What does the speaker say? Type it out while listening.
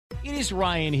It is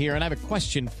Ryan here, and I have a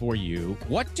question for you.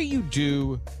 What do you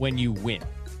do when you win?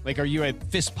 Like, are you a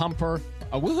fist pumper,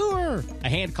 a woohooer, a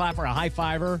hand clapper, a high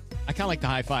fiver? I kind of like the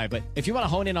high five, but if you want to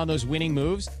hone in on those winning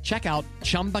moves, check out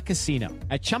Chumba Casino.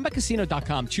 At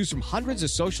ChumbaCasino.com, choose from hundreds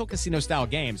of social casino-style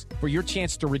games for your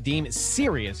chance to redeem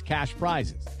serious cash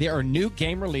prizes. There are new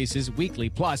game releases weekly,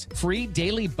 plus free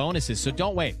daily bonuses. So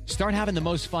don't wait. Start having the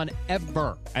most fun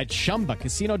ever at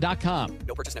ChumbaCasino.com.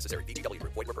 No purchase necessary. VGW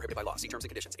Group. Void where prohibited by law. See terms and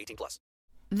conditions. 18+.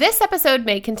 This episode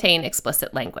may contain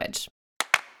explicit language.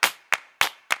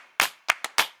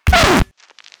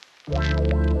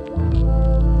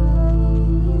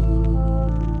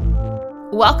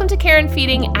 Welcome to Care and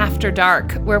Feeding After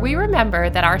Dark, where we remember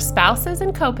that our spouses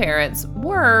and co-parents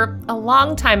were, a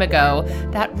long time ago,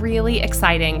 that really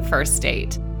exciting first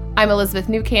date. I'm Elizabeth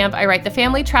Newcamp. I write the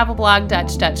family travel blog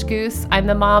Dutch Goose. I'm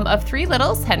the mom of 3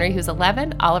 littles, Henry who's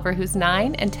 11, Oliver who's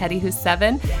 9, and Teddy who's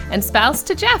 7, and spouse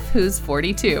to Jeff who's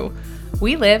 42.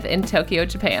 We live in Tokyo,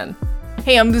 Japan.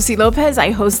 Hey, I'm Lucy Lopez.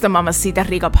 I host the Mamacita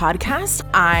Rica podcast.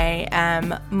 I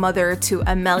am mother to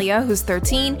Amelia, who's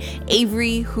 13,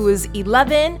 Avery, who is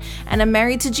 11, and I'm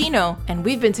married to Gino, and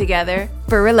we've been together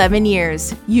for 11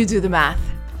 years. You do the math.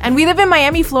 And we live in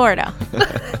Miami, Florida.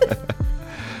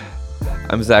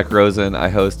 I'm Zach Rosen. I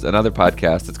host another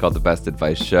podcast. It's called The Best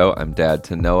Advice Show. I'm dad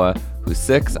to Noah, who's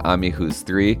 6, Ami, who's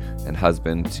 3, and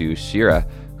husband to Shira,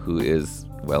 who is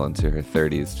well into her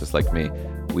 30s, just like me.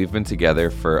 We've been together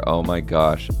for,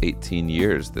 18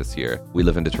 years this year. We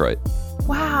live in Detroit.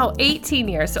 Wow, 18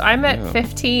 years. So I'm at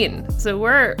 15. So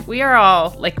we are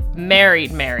all like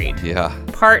married. Yeah.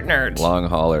 Partnered. Long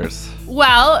haulers.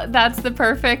 Well, that's the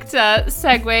perfect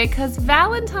segue, because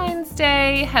Valentine's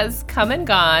Day has come and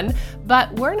gone,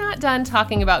 but we're not done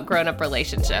talking about grown-up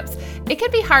relationships. It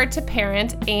can be hard to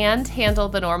parent and handle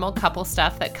the normal couple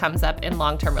stuff that comes up in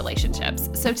long-term relationships.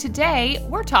 So today,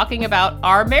 we're talking about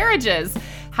our marriages,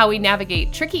 how we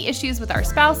navigate tricky issues with our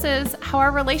spouses, how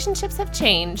our relationships have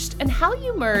changed, and how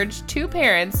you merge 2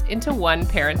 parents into one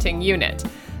parenting unit.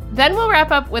 Then we'll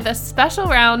wrap up with a special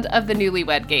round of the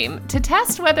Newlywed Game to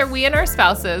test whether we and our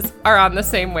spouses are on the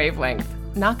same wavelength.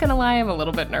 Not gonna lie, I'm a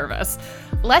little bit nervous.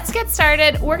 Let's get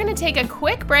started. We're gonna take a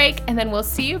quick break, and then we'll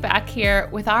see you back here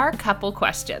with our couple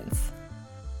questions.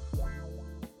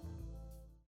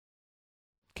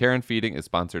 Care and Feeding is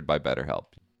sponsored by BetterHelp.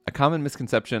 A common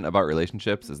misconception about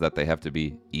relationships is that they have to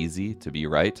be easy to be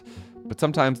right, but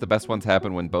sometimes the best ones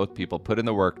happen when both people put in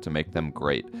the work to make them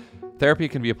great. Therapy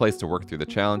can be a place to work through the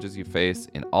challenges you face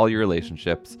in all your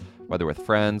relationships, whether with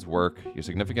friends, work, your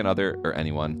significant other, or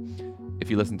anyone. If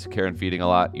you listen to Care and Feeding a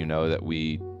lot, you know that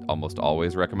we almost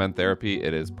always recommend therapy.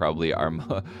 It is probably our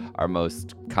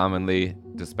most commonly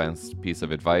dispensed piece of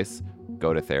advice.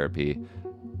 Go to therapy.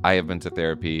 I have been to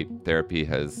therapy. Therapy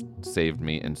has saved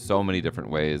me in so many different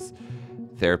ways.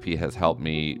 Therapy has helped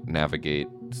me navigate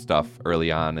stuff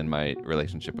early on in my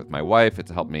relationship with my wife.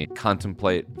 It's helped me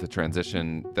contemplate the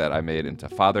transition that I made into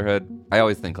fatherhood. I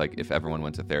always think, like, if everyone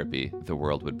went to therapy, the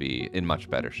world would be in much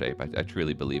better shape. I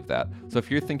truly believe that. So if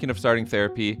you're thinking of starting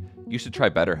therapy, you should try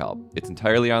BetterHelp. It's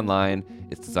entirely online.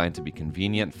 It's designed to be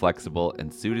convenient, flexible,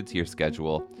 and suited to your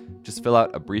schedule. Just fill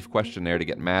out a brief questionnaire to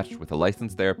get matched with a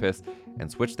licensed therapist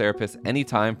and switch therapists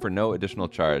anytime for no additional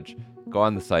charge. Go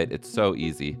on the site. It's so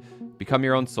easy. Become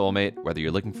your own soulmate, whether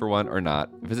you're looking for one or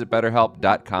not. Visit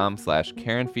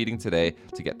BetterHelp.com/careandfeeding today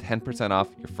to get 10% off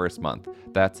your first month.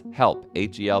 That's help,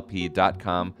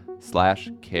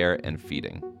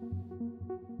 HELP.com/careandfeeding.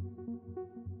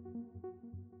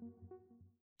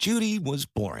 Judy was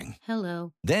boring.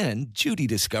 Hello. Then Judy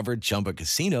discovered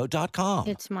ChumbaCasino.com.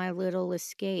 It's my little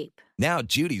escape. Now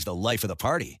Judy's the life of the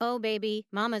party. Oh, baby,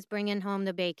 mama's bringing home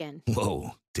the bacon.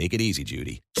 Whoa, take it easy,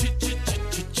 Judy.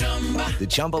 The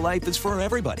Chumba life is for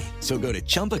everybody. So go to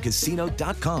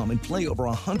ChumbaCasino.com and play over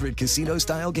 100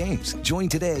 casino-style games. Join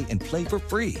today and play for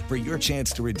free for your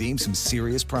chance to redeem some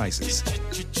serious prizes.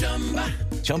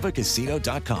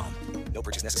 ChumbaCasino.com. No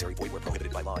purchase necessary. Void where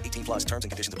prohibited by law. 18+ terms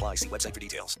and conditions apply. See website for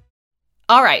details.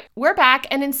 All right, we're back,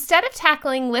 and instead of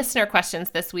tackling listener questions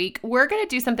this week, we're going to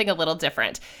do something a little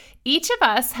different. Each of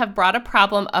us have brought a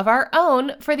problem of our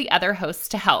own for the other hosts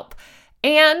to help,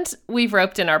 and we've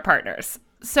roped in our partners.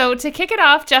 So to kick it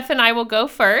off, Jeff and I will go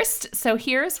first. So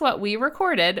here's what we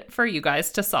recorded for you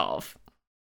guys to solve.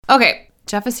 Okay,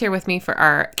 Jeff is here with me for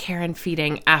our Care and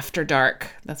Feeding After Dark.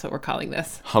 That's what we're calling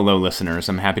this. Hello, listeners.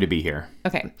 I'm happy to be here.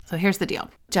 Okay, so here's the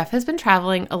deal. Jeff has been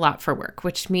traveling a lot for work,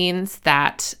 which means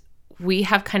that we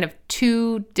have kind of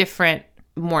 2 different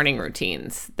morning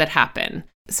routines that happen.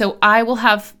 So I will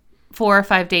have 4 or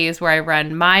 5 days where I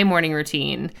run my morning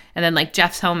routine, and then like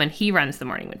Jeff's home and he runs the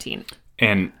morning routine.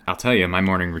 And I'll tell you, my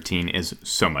morning routine is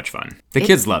so much fun. The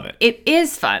kids love it. It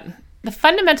is fun. The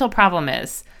fundamental problem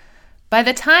is, by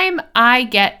the time I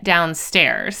get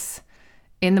downstairs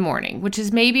in the morning, which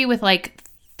is maybe with like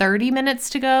 30 minutes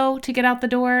to go to get out the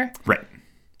door, Right.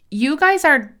 you guys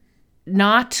are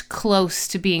not close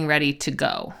to being ready to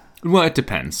go. Well, it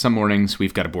depends. Some mornings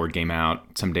we've got a board game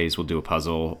out. Some days we'll do a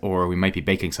puzzle, or we might be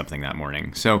baking something that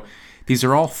morning. So these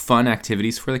are all fun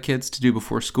activities for the kids to do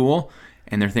before school,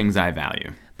 and they're things I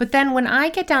value. But then when I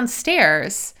get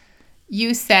downstairs,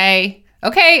 you say,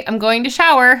 okay, I'm going to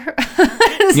shower. So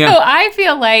Yeah. I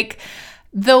feel like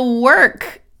the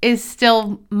work is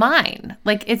still mine.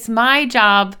 Like, it's my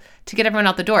job to get everyone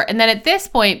out the door. And then at this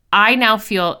point, I now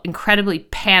feel incredibly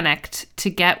panicked to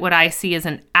get what I see as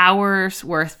an hour's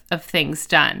worth of things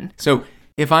done. So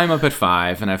if I'm up at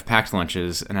 5 and I've packed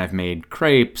lunches and I've made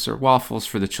crepes or waffles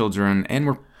for the children and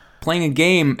we're playing a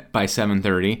game by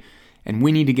 7:30 and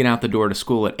we need to get out the door to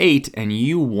school at 8 and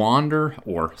you wander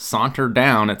or saunter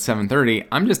down at 7:30,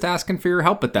 I'm just asking for your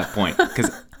help at that point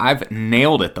because I've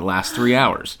nailed it the last 3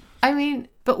 hours. I mean,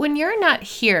 but when you're not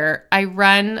here, I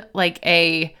run like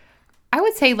I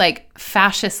would say like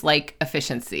fascist-like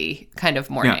efficiency kind of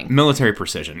morning. Yeah, military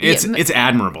precision. It's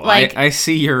admirable. like- I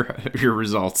see your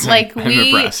results. Like I'm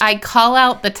impressed. I call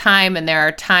out the time, and there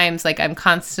are times like I'm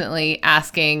constantly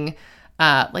asking,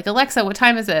 like, Alexa, what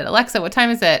time is it? Alexa, what time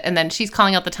is it? And then she's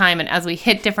calling out the time, and as we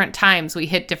hit different times, we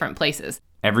hit different places.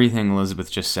 Everything Elizabeth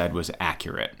just said was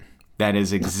accurate. That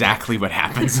is exactly what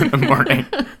happens in the morning.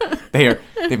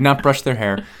 They've not brushed their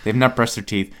hair. They've not brushed their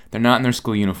teeth. They're not in their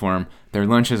school uniform. Their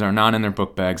lunches are not in their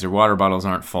book bags. Their water bottles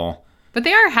aren't full. But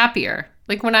they are happier.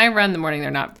 Like when I run the morning,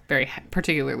 they're not very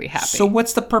particularly happy. So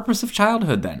what's the purpose of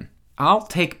childhood then? I'll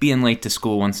take being late to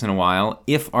school once in a while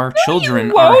if our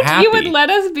children are happy. You would let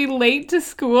us be late to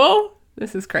school?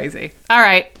 This is crazy. All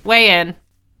right, weigh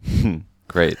in.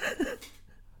 Great.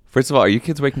 First of all, are you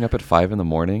kids waking up at 5 in the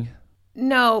morning?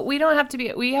 No, we don't have to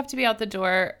be. We have to be out the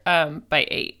door by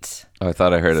 8. Oh, I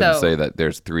thought I heard him So- say that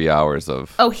there's 3 hours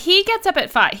of... Oh, he gets up at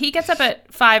 5. He gets up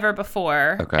at 5 or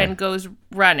before Okay. and goes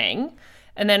running.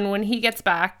 And then when he gets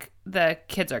back, the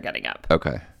kids are getting up.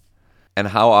 Okay. And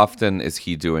how often is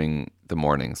he doing the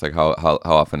mornings? Like how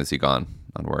often is he gone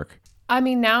on work? I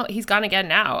mean, now he's gone again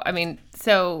now. I mean,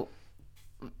 so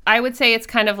I would say it's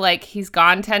kind of like he's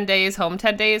gone 10 days, home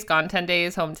 10 days, gone 10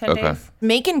 days, home 10 Okay. days.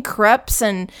 Making crepes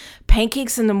and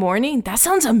pancakes in the morning, that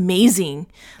sounds amazing.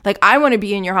 Like, I want to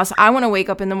be in your house. I want to wake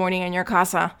up in the morning in your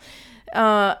casa.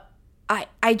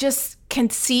 I just can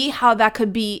see how that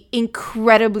could be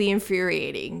incredibly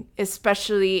infuriating,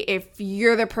 especially if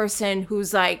you're the person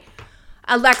who's like,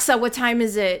 Alexa, what time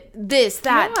is it? This,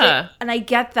 that. Yeah. And I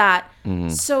get that.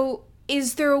 So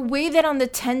is there a way that on the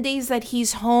 10 days that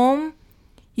he's home,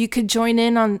 you could join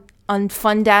in on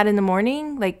Fun Dad in the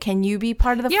morning? Like, can you be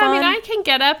part of the Yeah, fun? I mean, I can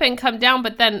get up and come down,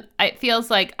 but then it feels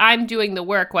like I'm doing the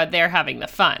work while they're having the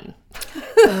fun.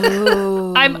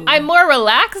 I'm more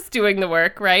relaxed doing the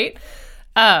work, right?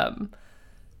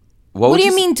 What do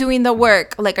you mean doing the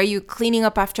work? Like, are you cleaning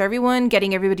up after everyone,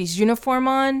 getting everybody's uniform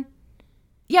on?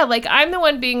 Yeah, like I'm the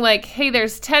one being like, hey,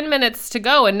 there's 10 minutes to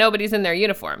go and nobody's in their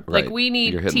uniform. Right. Like we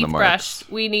need You're hitting the teeth marks. brush,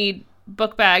 we need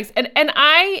book bags. And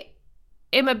I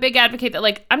am a big advocate that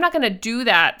like I'm not going to do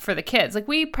that for the kids. Like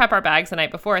we prep our bags the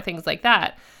night before, things like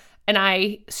that. And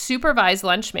I supervise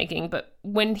lunch making, but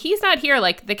when he's not here,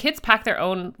 like the kids pack their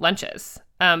own lunches.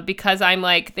 Because I'm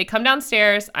like, they come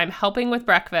downstairs, I'm helping with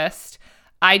breakfast.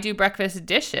 I do breakfast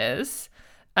dishes.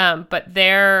 But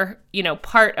they're,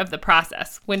 part of the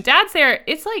process. When Dad's there,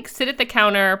 it's like sit at the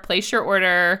counter, place your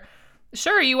order.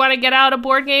 Sure, you want to get out a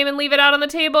board game and leave it out on the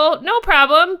table? No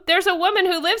problem. There's a woman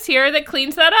who lives here that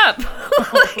cleans that up.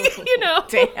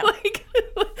 Damn.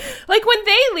 Like when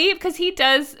they leave,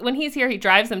 because when he's here, he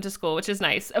drives them to school, which is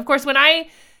nice. Of course, when I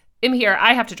am here,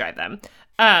 I have to drive them.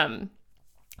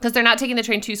 Because they're not taking the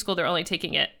train to school, they're only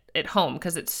taking it at home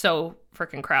because it's so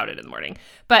freaking crowded in the morning.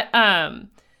 But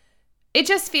it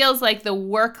just feels like the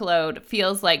workload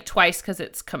feels like twice because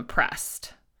it's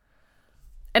compressed.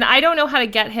 And I don't know how to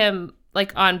get him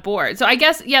like on board. So I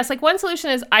guess, yes, like one solution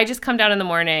is I just come down in the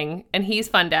morning and he's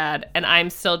Fun Dad and I'm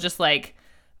still just like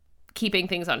keeping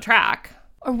things on track.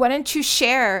 Or why don't you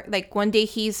share, like one day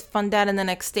he's Fun Dad and the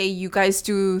next day you guys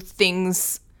do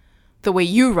things the way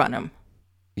you run them?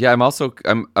 Yeah, I'm also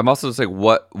just like,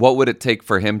 what would it take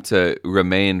for him to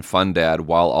remain Fun Dad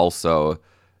while also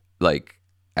like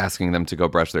asking them to go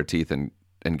brush their teeth and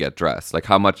get dressed? Like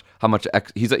how much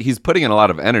he's putting in a lot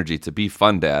of energy to be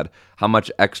Fun Dad. How much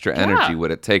extra energy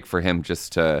would it take for him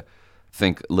just to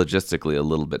think logistically a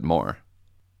little bit more?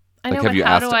 I know, Like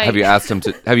but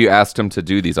have you asked him to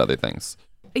do these other things?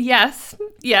 Yes.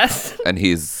 And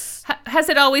he's... Has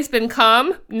it always been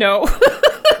calm? No.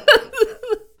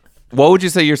 What would you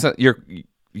say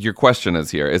your question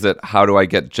is here? Is it how do I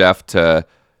get Jeff to...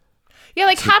 Yeah,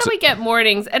 like how do we get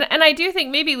mornings? And I do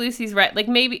think maybe Lucy's right. Like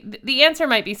maybe the answer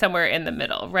might be somewhere in the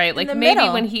middle, right? Like maybe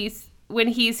when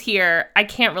he's here, I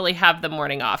can't really have the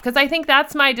morning off. Because I think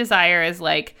that's my desire is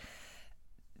like,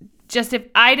 just if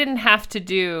I didn't have to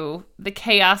do the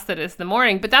chaos that is the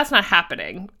morning, but that's not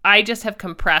happening. I just have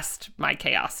compressed my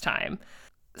chaos time.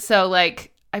 So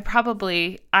like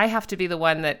I have to be the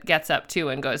one that gets up too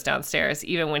and goes downstairs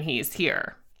even when he's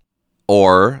here.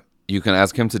 Or you can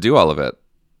ask him to do all of it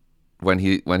when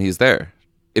he's there.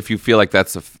 If you feel like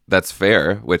that's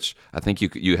fair, which I think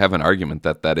you have an argument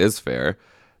that is fair,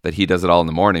 that he does it all in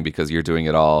the morning because you're doing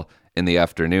it all in the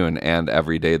afternoon and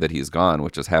every day that he's gone,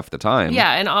 which is half the time.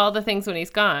 Yeah, and all the things when he's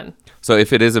gone. So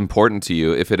if it is important to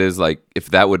you, if it is like, if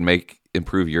that would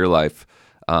improve your life,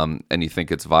 and you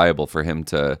think it's viable for him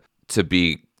to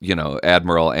be, you know,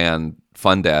 admiral and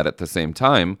fun dad at the same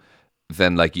time,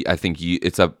 then like I think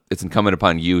it's incumbent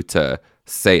upon you to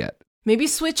say it. Maybe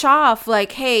switch off.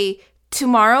 Like, hey,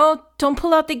 tomorrow, don't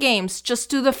pull out the games.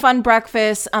 Just do the fun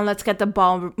breakfast and let's get the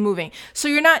ball moving. So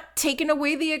you're not taking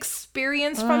away the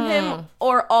experience from him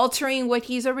or altering what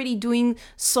he's already doing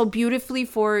so beautifully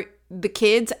for the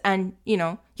kids and, you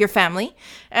know, your family.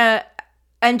 And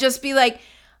just be like,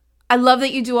 I love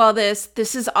that you do all this.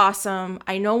 This is awesome.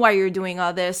 I know why you're doing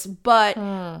all this. But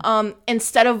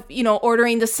instead of, you know,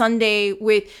 ordering the sundae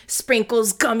with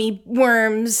sprinkles, gummy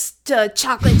worms,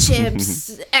 chocolate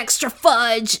chips, extra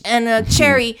fudge, and a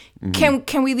cherry,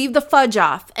 can we leave the fudge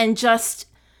off and just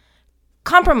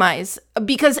compromise?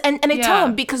 Because and I tell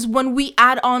him, because when we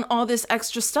add on all this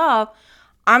extra stuff,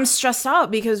 I'm stressed out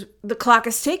because the clock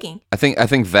is ticking. I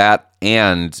think that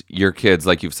and your kids,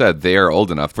 like you've said, they are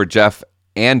old enough for Jeff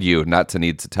and you not to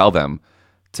need to tell them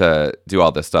to do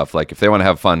all this stuff. Like if they want to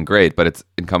have fun, great, but it's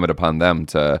incumbent upon them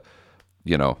to,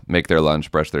 you know, make their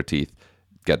lunch, brush their teeth,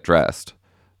 get dressed.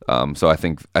 So I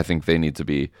think they need to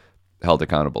be held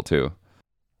accountable too.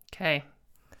 Okay.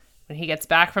 When he gets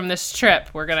back from this trip,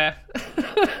 I'm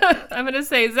gonna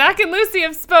say Zach and Lucy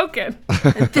have spoken.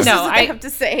 This is what I have to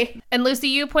say. And Lucy,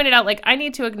 you pointed out, like, I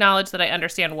need to acknowledge that I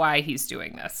understand why he's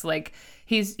doing this. Like,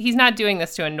 he's not doing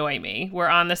this to annoy me. We're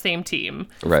on the same team.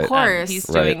 Right. Of course. He's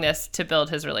doing this to build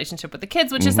his relationship with the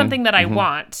kids, which is something that I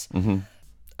want.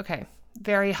 Okay.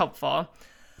 Very helpful.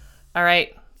 All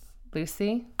right,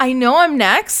 Lucy. I know I'm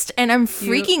next, and I'm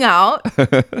freaking out.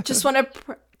 Just want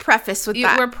to preface with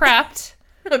that. We're prepped.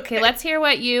 Okay, let's hear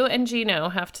what you and Gino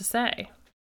have to say.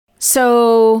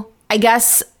 So I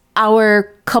guess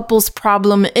our couple's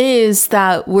problem is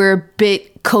that we're a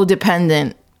bit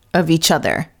codependent of each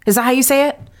other. Is that how you say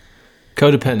it?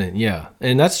 Codependent, yeah.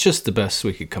 And that's just the best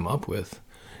we could come up with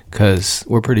because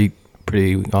we're pretty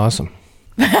awesome.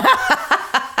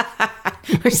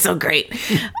 We're so great.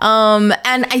 And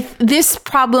this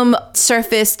problem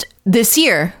surfaced this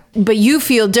year, but you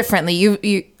feel differently.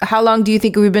 You how long do you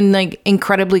think we've been like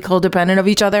incredibly codependent of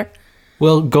each other?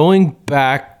 Well, going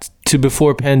back to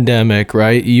before pandemic,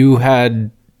 right? You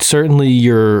had certainly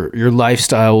your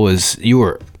lifestyle was, you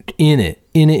were in it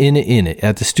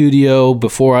at the studio.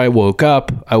 Before I woke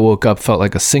up, felt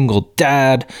like a single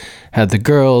dad, had the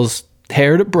girls,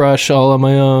 hair to brush all on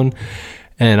my own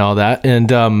and all that. And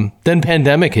then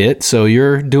pandemic hit, so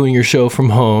you're doing your show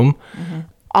from home.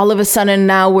 All of a sudden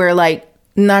now we're like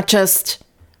not just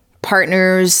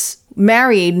partners,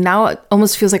 married. Now it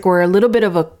almost feels like we're a little bit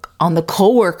of on the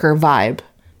coworker vibe.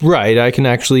 Right. I can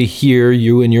actually hear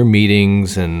you in your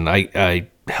meetings, and I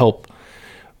help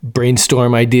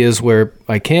brainstorm ideas where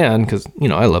I can, because, you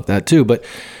know, I love that too. But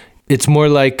it's more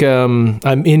like I'm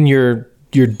in your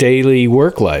daily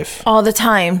work life. All the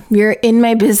time. You're in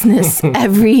my business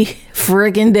every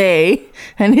friggin' day,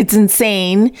 and it's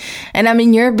insane. And I'm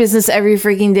in your business every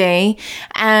friggin' day.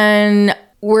 And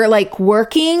we're like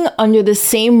working under the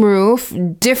same roof,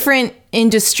 different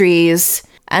industries.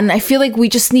 And I feel like we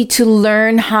just need to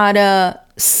learn how to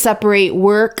separate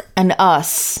work and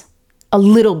us a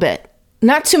little bit.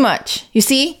 Not too much. You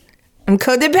see? I'm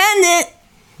codependent.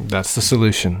 That's the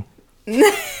solution.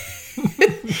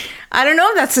 I don't know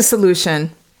if that's the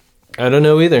solution. I don't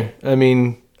know either. I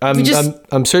mean,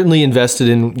 I'm certainly invested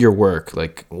in your work.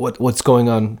 Like what's going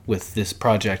on with this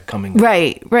project coming up.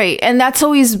 Right. And that's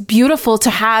always beautiful to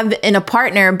have in a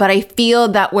partner, but I feel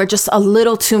that we're just a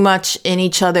little too much in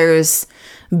each other's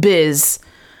biz.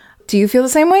 Do you feel the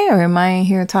same way, or am I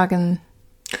here talking?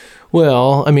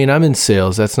 Well, I mean, I'm in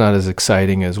sales. That's not as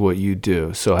exciting as what you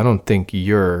do. So I don't think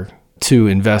you're too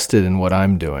invested in what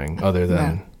I'm doing other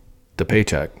than the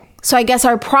paycheck. So I guess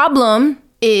our problem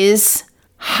is,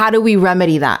 how do we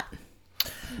remedy that?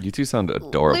 You two sound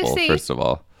adorable, Lucy. first of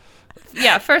all.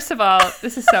 Yeah, first of all,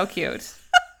 this is so cute.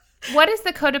 What is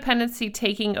the codependency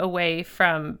taking away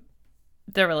from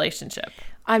the relationship?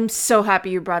 I'm so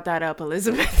happy you brought that up,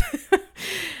 Elizabeth.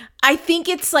 I think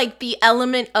it's like the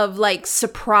element of like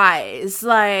surprise,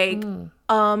 like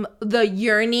the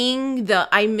yearning, the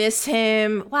I miss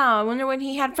him. Wow, I wonder what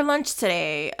he had for lunch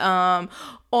today.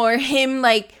 Or him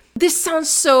like, this sounds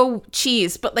so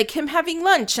cheese, but like him having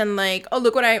lunch and like, oh,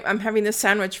 look what I'm having this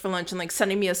sandwich for lunch, and like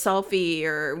sending me a selfie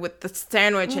or with the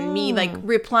sandwich and me like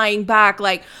replying back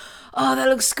like, oh, that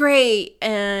looks great.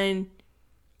 And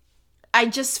I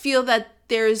just feel that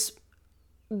there's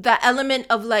the element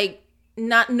of like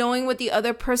not knowing what the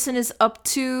other person is up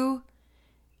to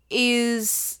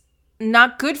is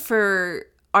not good for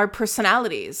our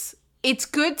personalities. It's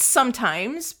good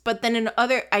sometimes, but then in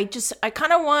other, I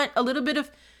kind of want a little bit of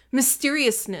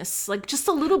mysteriousness, like just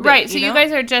a little bit. Right. So you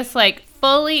guys are just like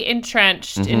fully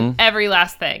entrenched in every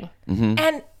last thing.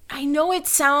 And I know it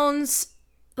sounds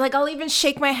like, I'll even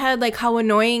shake my head like how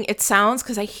annoying it sounds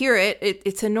because I hear it.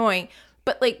 It's annoying.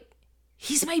 But like,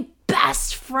 he's my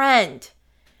best friend.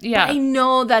 Yeah. But I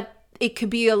know that it could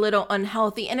be a little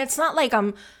unhealthy. And it's not like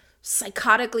I'm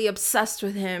psychotically obsessed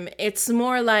with him. It's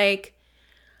more like,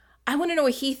 I want to know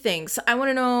what he thinks. I want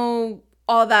to know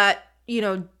all that,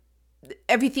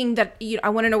 everything that, I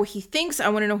want to know what he thinks. I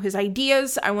want to know his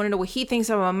ideas. I want to know what he thinks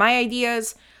about my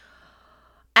ideas.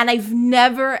 And I've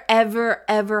never, ever,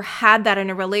 ever had that in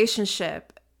a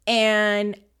relationship.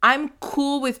 And I'm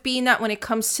cool with being that when it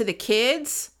comes to the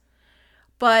kids.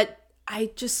 But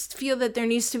I just feel that there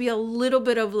needs to be a little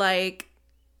bit of like,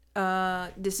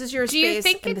 this is your space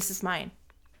and this is mine.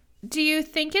 Do you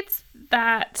think it's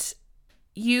that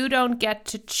you don't get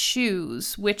to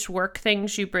choose which work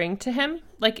things you bring to him?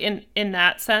 Like in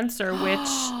that sense, or which?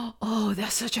 Oh,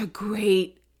 that's such a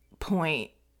great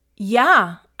point.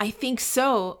 Yeah, I think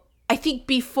so. I think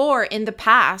before, in the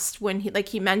past, when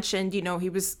he mentioned, he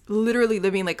was literally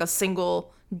living like a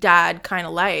single dad kind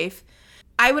of life,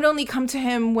 I would only come to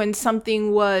him when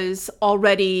something was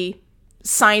already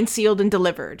signed, sealed, and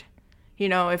delivered.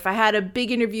 If I had a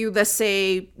big interview, let's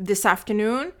say this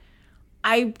afternoon,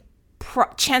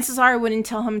 chances are I wouldn't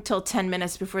tell him until 10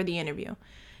 minutes before the interview.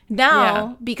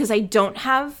 Now, because I don't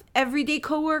have everyday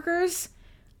coworkers,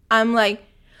 I'm like,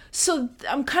 so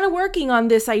I'm kind of working on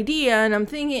this idea, and I'm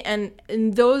thinking,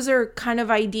 and those are kind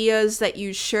of ideas that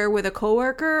you share with a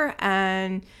coworker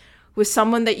and with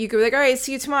someone that you could be like, all right,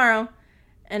 see you tomorrow.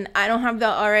 And I don't have the,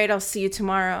 all right, I'll see you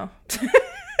tomorrow.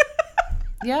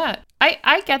 Yeah,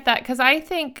 I get that, because I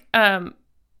think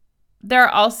there are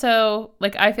also,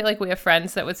 like, I feel like we have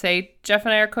friends that would say Jeff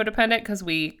and I are codependent because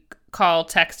we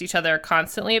text each other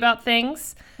constantly about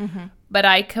things. Mm-hmm. But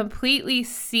I completely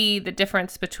see the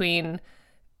difference between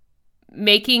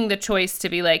making the choice to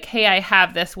be like, hey, I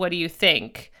have this, what do you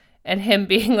think? And him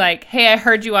being like, hey, I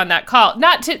heard you on that call.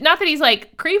 Not that he's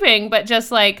like creeping, but just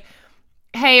like,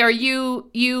 hey, are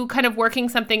you kind of working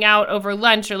something out over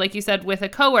lunch, or like you said with a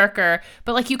coworker,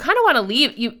 but like you kind of want to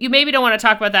leave. You maybe don't want to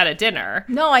talk about that at dinner.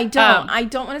 No, I don't. I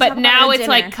don't want to talk about it at dinner. But now it's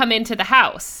like, come into the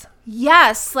house.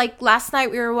 Yes, like last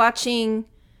night we were watching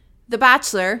The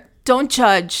Bachelor. Don't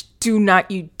judge.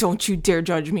 Don't you dare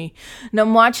judge me. And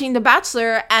I'm watching The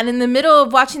Bachelor, and in the middle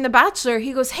of watching The Bachelor,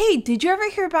 he goes, hey, did you ever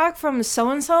hear back from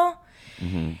so-and-so?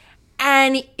 Mm-hmm.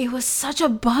 And it was such a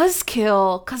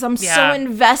buzzkill because I'm so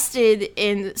invested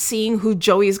in seeing who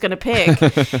Joey's going to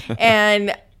pick.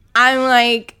 And I'm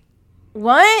like,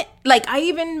 what? Like, I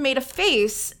even made a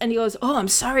face, and he goes, oh, I'm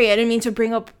sorry. I didn't mean to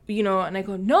bring up, and I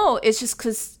go, no, it's just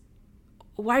because,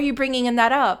 why are you bringing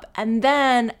that up? And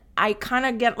then I kind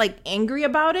of get like angry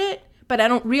about it, but I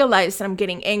don't realize that I'm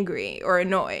getting angry or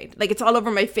annoyed. Like, it's all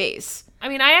over my face. I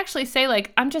mean, I actually say,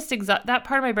 like, I'm just that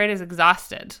part of my brain is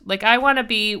exhausted. Like, I want to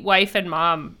be wife and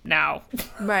mom now.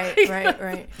 Right.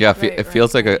 Yeah, it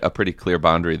feels like a pretty clear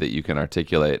boundary that you can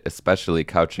articulate, especially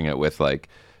couching it with, like,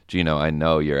 Gino, I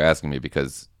know you're asking me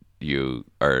because you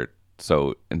are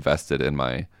so invested in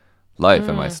my life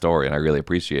and my story, and I really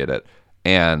appreciate it.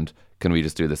 And can we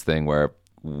just do this thing where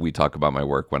we talk about my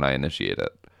work when I initiate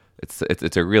it?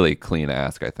 It's a really clean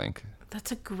ask, I think.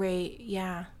 That's a great,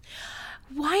 yeah.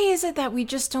 Why is it that we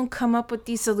just don't come up with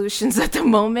these solutions at the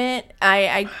moment?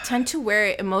 I tend to wear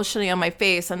it emotionally on my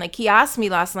face. And like, he asked me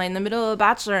last night in the middle of The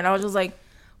Bachelor, and I was just like,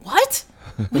 what?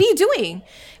 What are you doing?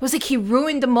 It was like he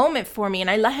ruined the moment for me. And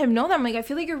I let him know that. I'm like, I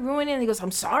feel like you're ruining it. And he goes,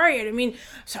 I'm sorry.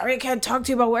 I can't talk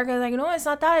to you about work. I was like, no, it's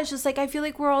not that. It's just like, I feel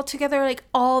like we're all together like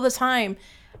all the time.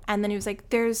 And then he was like,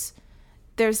 there's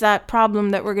that problem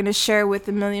that we're going to share with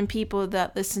a million people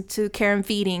that listen to Karen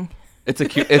Feeding. It's a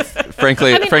cute. It's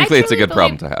frankly, I mean, it's a truly good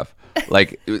problem believe- to have.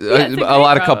 Like it's a a great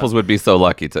lot of problem. couples would be so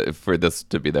lucky for this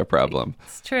to be their problem.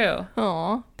 It's true.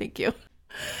 Aw, thank you.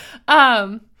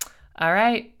 All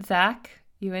right, Zach,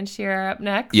 you and Shira are up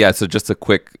next. Yeah. So just a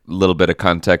quick little bit of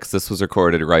context. This was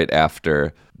recorded right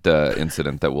after the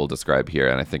incident that we'll describe here,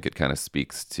 and I think it kind of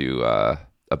speaks to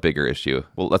a bigger issue.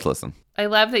 Well, let's listen. I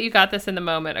love that you got this in the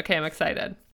moment. Okay, I'm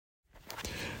excited.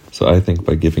 So I think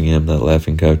by giving him that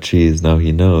laughing cow cheese, now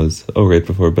he knows, right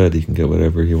before bed he can get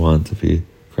whatever he wants if he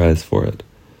cries for it.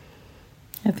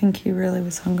 I think he really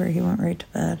was hungry. He went right to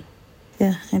bed.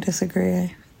 Yeah, I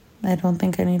disagree. I don't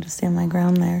think I need to stand my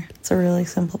ground there. It's a really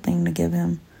simple thing to give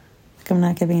him. Like, I'm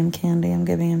not giving him candy. I'm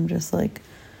giving him just, like,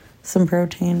 some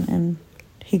protein, and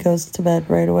he goes to bed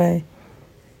right away.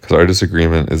 Because our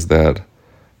disagreement is that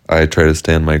I try to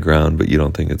stand my ground, but you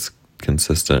don't think it's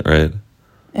consistent, right?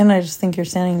 And I just think you're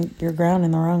standing your ground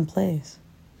in the wrong place.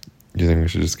 You think we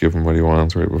should just give him what he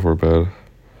wants right before bed?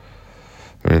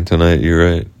 I mean, tonight, you're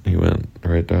right. He went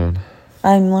right down.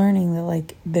 I'm learning that,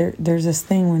 like, there's this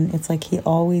thing when it's like he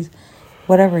always,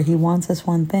 whatever, he wants this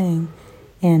one thing,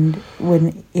 and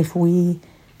if we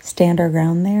stand our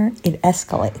ground there, it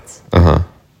escalates. Uh-huh.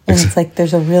 And it's like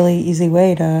there's a really easy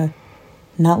way to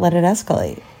not let it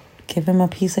escalate. Give him a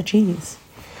piece of cheese.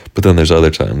 But then there's other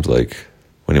times, like,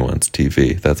 when he wants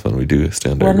TV. That's when we do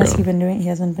stand our When ground. has he been doing? He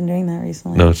hasn't been doing that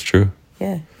recently. No, it's true.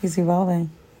 Yeah, he's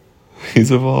evolving.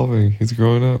 He's evolving. He's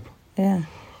growing up. Yeah.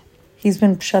 He's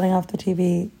been shutting off the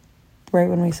TV right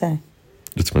when we say.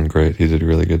 It's been great. He did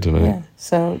really good tonight. Yeah.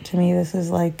 So to me, this is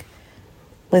like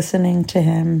listening to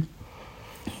him.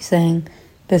 He's saying,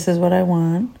 this is what I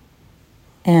want.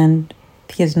 And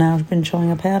he has now been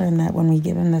showing a pattern that when we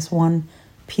give him this one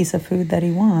piece of food that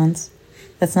he wants,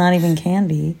 that's not even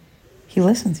candy, he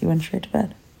listens. He went straight to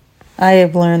bed. I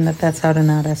have learned that that's how to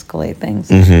not escalate things.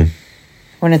 Mm-hmm.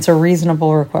 When it's a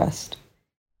reasonable request.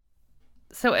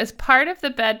 So as part of the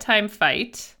bedtime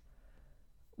fight,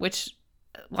 which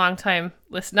not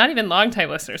even longtime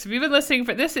listeners, if you've been listening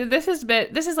for this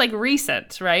is like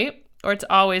recent, right? Or it's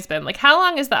always been like, how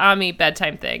long has the Ami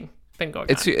bedtime thing been going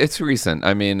on? It's recent.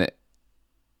 I mean,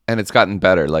 and it's gotten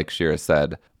better, like Shira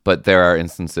said. But there are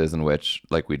instances in which,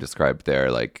 like we described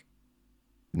there, like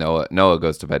Noah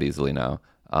goes to bed easily now,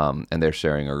 and they're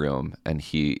sharing a room, and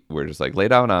we're just like, lay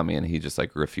down on me, and he just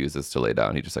like refuses to lay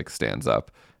down. He just like stands up,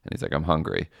 and he's like, I'm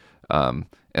hungry, and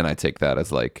I take that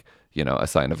as like, a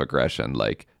sign of aggression.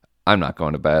 Like, I'm not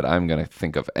going to bed. I'm gonna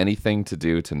think of anything to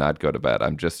do to not go to bed.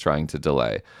 I'm just trying to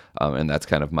delay, and that's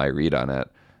kind of my read on it.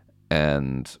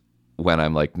 And when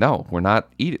I'm like, no, we're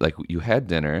not eating. Like, you had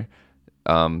dinner.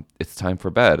 It's time for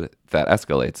bed. That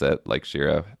escalates it, like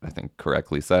Shira, I think,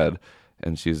 correctly said.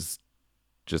 And she's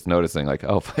just noticing, like,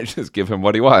 oh, if I just give him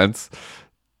what he wants,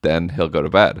 then he'll go to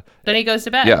bed. Then he goes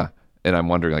to bed. Yeah. And I'm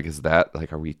wondering, like, is that,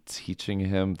 like, are we teaching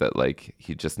him that, like,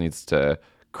 he just needs to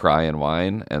cry and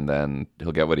whine and then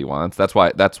he'll get what he wants? That's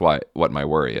why what my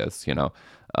worry is,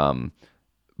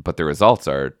 But the results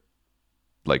are,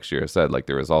 like Shira said, like,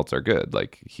 the results are good.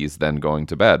 Like, he's then going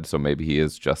to bed. So maybe he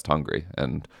is just hungry.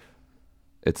 And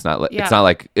it's not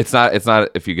like, it's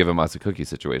not if you give him a cookie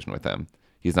situation with him.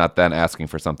 He's not then asking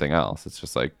for something else. It's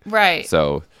just like, right.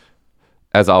 So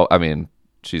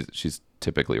she's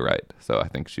typically right. So I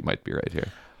think she might be right here.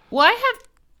 Well, I have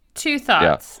two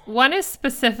thoughts. Yeah. One is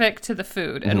specific to the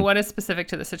food, and one is specific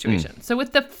to the situation. So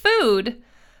with the food,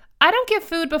 I don't give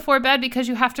food before bed because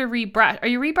you have to rebrush. Are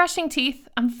you rebrushing teeth?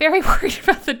 I'm very worried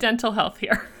about the dental health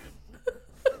here.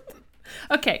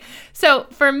 Okay, so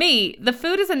for me, the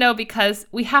food is a no because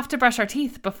we have to brush our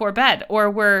teeth before bed, or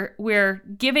we're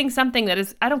giving something that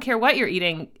is, I don't care what you're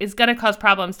eating, is going to cause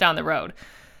problems down the road.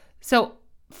 So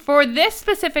for this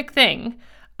specific thing,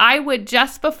 I would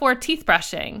just before teeth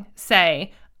brushing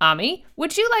say, Ami,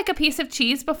 would you like a piece of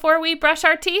cheese before we brush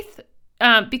our teeth?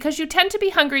 Because you tend to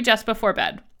be hungry just before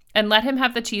bed, and let him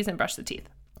have the cheese and brush the teeth.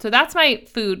 So that's my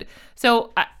food.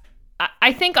 So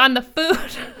I think on the food...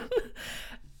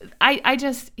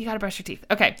 you got to brush your teeth.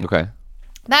 Okay.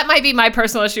 That might be my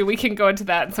personal issue. We can go into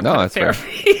that in some kind of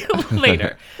therapy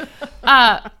later.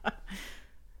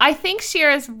 I think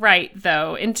Shira's right,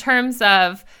 though, in terms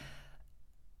of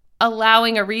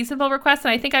allowing a reasonable request.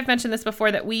 And I think I've mentioned this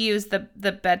before, that we use the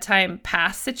bedtime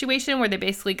pass situation where they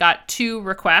basically got 2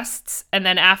 requests. And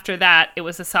then after that, it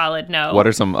was a solid no. What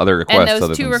are some other requests? And those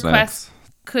other 2 than requests snacks?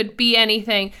 Could be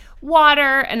anything.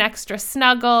 Water, an extra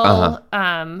snuggle,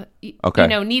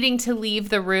 needing to leave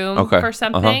the room for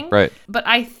something. Right. But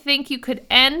I think you could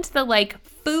end the like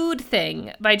food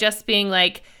thing by just being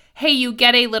like, hey, you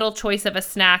get a little choice of a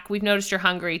snack. We've noticed you're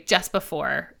hungry just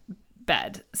before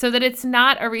bed, so that it's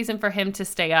not a reason for him to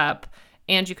stay up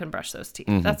and you can brush those teeth.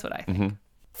 That's what I think.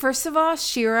 First of all,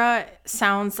 Shira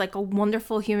sounds like a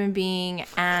wonderful human being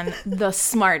and the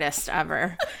smartest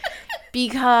ever.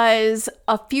 Because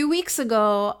a few weeks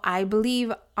ago, I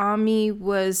believe Ami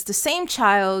was the same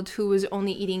child who was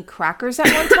only eating crackers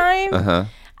at one time.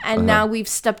 And now we've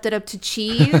stepped it up to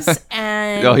cheese.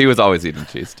 And No, he was always eating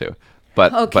cheese too.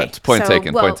 But point so,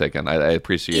 taken. well, Point taken. I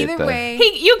appreciate either that. way,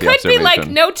 You The could be like,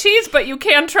 observation. no cheese, but you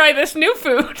can try this new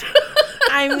food.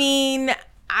 I mean,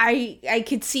 I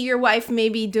could see your wife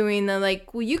maybe doing the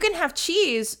like, well, you can have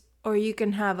cheese or you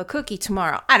can have a cookie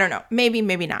tomorrow. I don't know. Maybe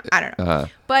not. I don't know.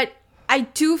 But I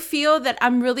do feel that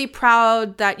I'm really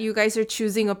proud that you guys are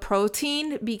choosing a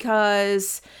protein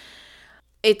because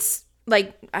it's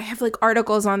like, I have like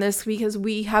articles on this because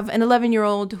we have an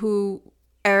 11-year-old who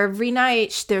every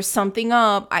night there's something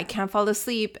up. I can't fall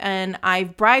asleep. And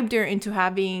I've bribed her into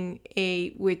having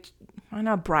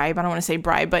not bribe, I don't want to say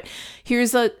bribe, but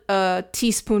here's a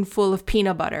teaspoonful of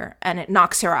peanut butter and it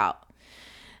knocks her out.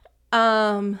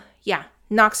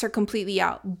 Knocks her completely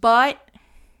out. But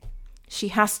she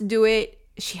has to do it.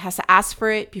 She has to ask for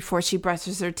it before she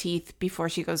brushes her teeth, before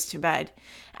she goes to bed.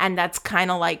 And that's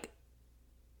kind of like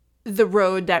the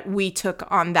road that we took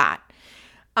on that.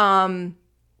 I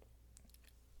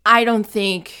don't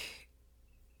think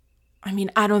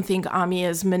Ami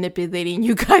is manipulating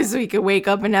you guys so he could wake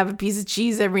up and have a piece of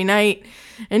cheese every night.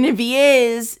 And if he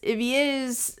is,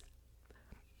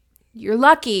 you're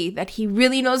lucky that he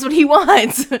really knows what he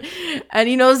wants and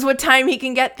he knows what time he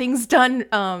can get things done.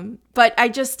 But I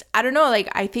don't know. Like,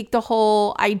 I think the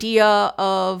whole idea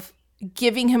of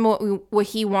giving him what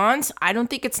he wants, I don't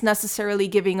think it's necessarily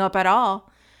giving up at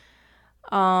all.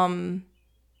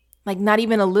 Like, not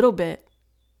even a little bit.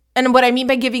 And what I mean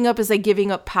by giving up is like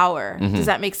giving up power. Does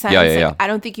that make sense? Yeah. I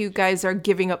don't think you guys are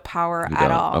giving up power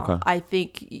at all. Okay. I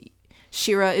think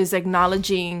Shira is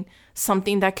acknowledging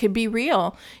something that could be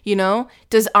real. You know,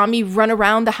 does Ami run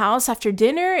around the house after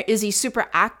dinner? Is he super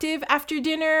active after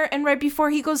dinner and right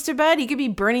before he goes to bed? He could be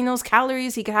burning those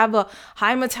calories. He could have a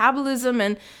high metabolism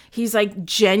and he's like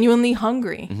genuinely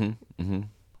hungry.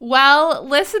 Well,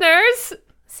 listeners,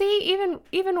 see,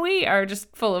 even we are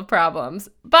just full of problems.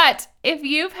 But if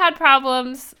you've had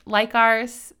problems like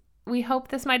ours, we hope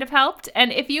this might have helped.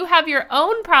 And if you have your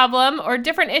own problem or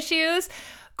different issues,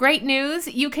 great news,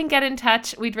 you can get in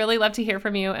touch. We'd really love to hear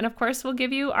from you. And of course, we'll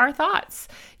give you our thoughts.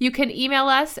 You can email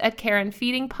us at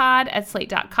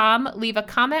KarenFeedingPod@slate.com. Leave a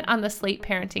comment on the Slate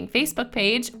Parenting Facebook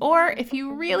page. Or if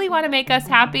you really want to make us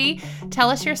happy, tell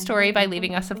us your story by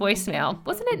leaving us a voicemail.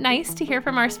 Wasn't it nice to hear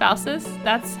from our spouses?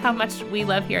 That's how much we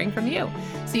love hearing from you.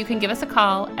 So you can give us a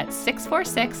call at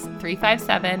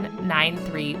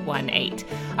 646-357-9318.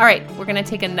 All right, we're going to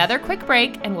take another quick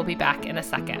break and we'll be back in a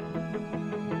second.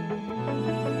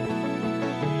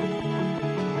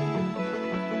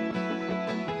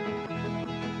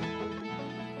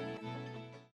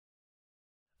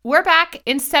 We're back.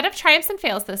 Instead of triumphs and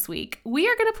fails this week, we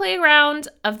are going to play a round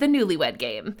of the Newlywed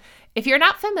Game. If you're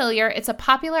not familiar, it's a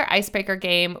popular icebreaker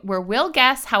game where we'll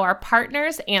guess how our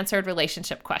partners answered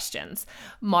relationship questions.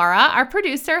 Mara, our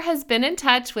producer, has been in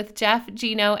touch with Jeff,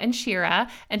 Gino, and Shira,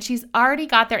 and she's already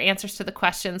got their answers to the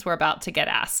questions we're about to get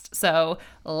asked. So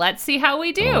let's see how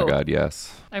we do. Oh my God,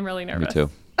 yes. I'm really nervous. Me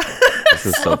too. This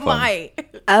is so fun.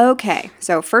 Okay,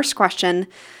 so first question.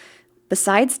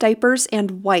 Besides diapers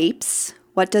and wipes,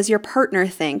 what does your partner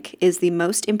think is the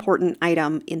most important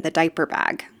item in the diaper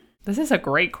bag? This is a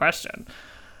great question.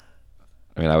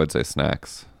 I mean, I would say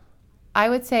snacks. I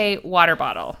would say water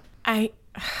bottle.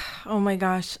 Oh my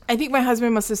gosh. I think my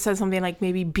husband must have said something like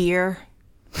maybe beer.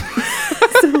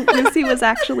 So Lucy was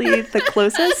actually the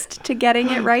closest to getting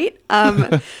it right.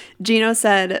 Gino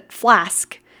said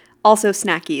flask. Also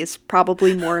snackies.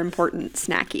 Probably more important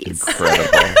snackies.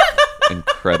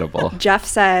 Incredible. Jeff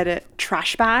said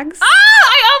trash bags.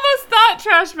 I almost thought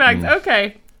trash bags.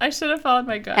 Okay. I should have followed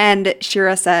my gut. And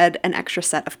Shira said an extra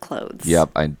set of clothes. Yep,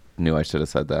 I knew I should have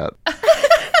said that.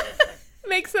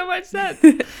 Makes so much sense.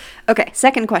 Okay,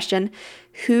 second question.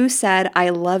 Who said I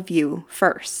love you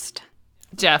first?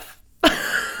 Jeff.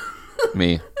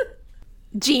 Me.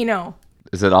 Gino.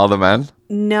 Is it all the men?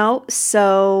 No,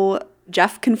 so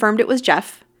Jeff confirmed it was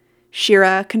Jeff.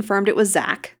 Shira confirmed it was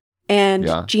Zach. And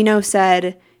Gino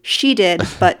said she did,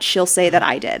 but she'll say that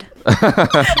I did.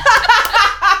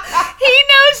 He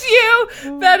knows you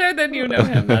better than you know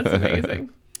him. That's amazing.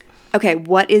 Okay,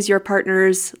 what is your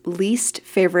partner's least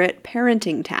favorite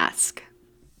parenting task?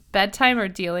 Bedtime or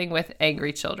dealing with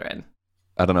angry children?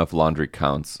 I don't know if laundry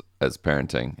counts as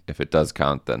parenting. If it does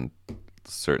count, then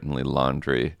certainly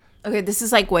laundry. Okay, this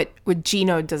is like what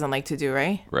Gino doesn't like to do,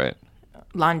 right? Right.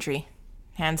 Laundry.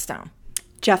 Hands down.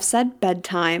 Jeff said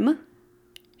bedtime.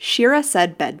 Shira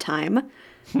said bedtime.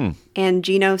 And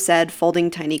Gino said folding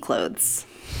tiny clothes.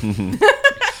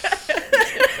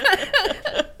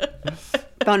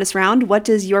 Bonus round. What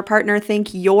does your partner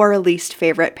think your least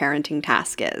favorite parenting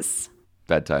task is?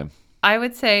 Bedtime. I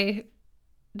would say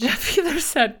Jeff either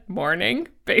said morning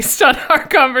based on our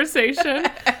conversation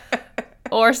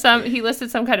or he listed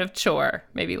some kind of chore,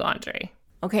 maybe laundry.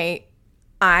 Okay,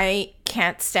 I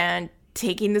can't stand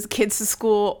taking the kids to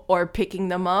school or picking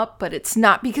them up, but it's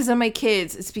not because of my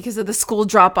kids. It's because of the school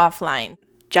drop-off line.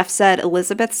 Jeff said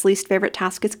Elizabeth's least favorite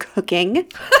task is cooking.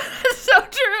 So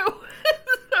true.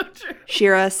 So true.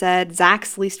 Shira said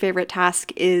Zach's least favorite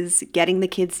task is getting the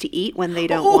kids to eat when they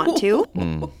don't want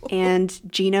to. And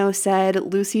Gino said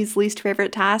Lucy's least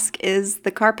favorite task is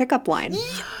the car pickup line.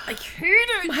 I hate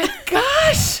it. My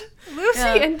gosh. Lucy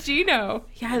and Gino.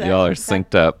 Yeah, Y'all are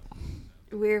synced up.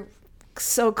 We're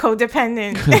so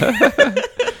codependent.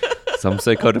 Some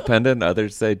say codependent,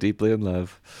 others say deeply in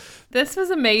love. This was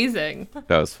amazing.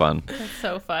 That was fun. That's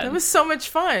so fun. It was so much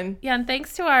fun. Yeah, and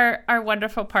thanks to our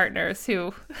wonderful partners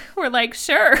who were like,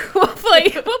 sure, we'll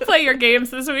play your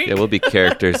games this week. Yeah, we'll be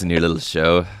characters in your little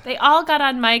show. They all got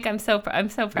on mic. I'm so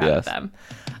proud of them.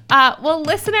 Well,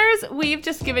 listeners, we've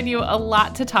just given you a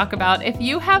lot to talk about. If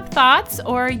you have thoughts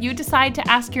or you decide to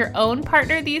ask your own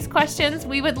partner these questions,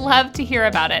 we would love to hear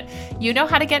about it. You know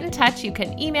how to get in touch. You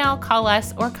can email, call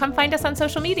us, or come find us on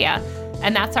social media.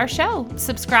 And that's our show.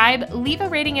 Subscribe, leave a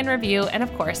rating and review, and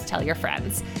of course, tell your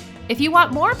friends. If you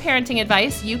want more parenting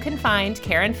advice, you can find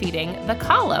Care and Feeding, the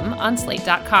column, on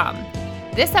Slate.com.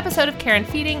 This episode of Care and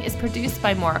Feeding is produced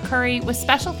by Maura Curry with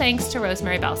special thanks to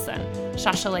Rosemary Belson.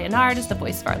 Shasha Leonard is the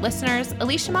voice of our listeners.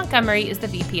 Alicia Montgomery is the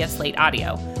VP of Slate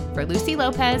Audio. For Lucy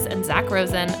Lopez and Zach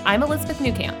Rosen, I'm Elizabeth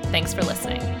Newcamp. Thanks for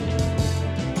listening.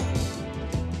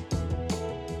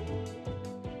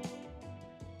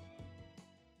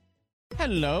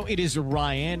 Hello, it is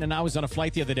Ryan, and I was on a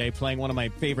flight the other day playing one of my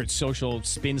favorite social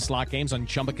spin slot games on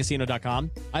ChumbaCasino.com.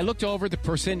 I looked over at the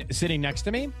person sitting next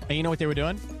to me, and you know what they were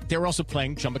doing? They were also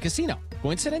playing Chumba Casino.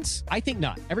 Coincidence? I think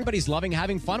not. Everybody's loving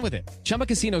having fun with it. Chumba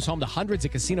Casino is home to hundreds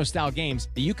of casino-style games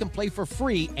that you can play for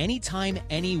free anytime,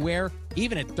 anywhere,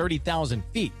 even at 30,000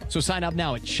 feet. So sign up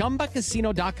now at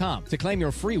ChumbaCasino.com to claim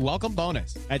your free welcome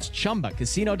bonus. That's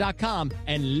ChumbaCasino.com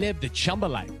and live the Chumba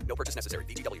life. No purchase necessary.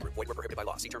 VGW. Void where prohibited by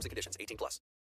law. See terms and conditions. 18+.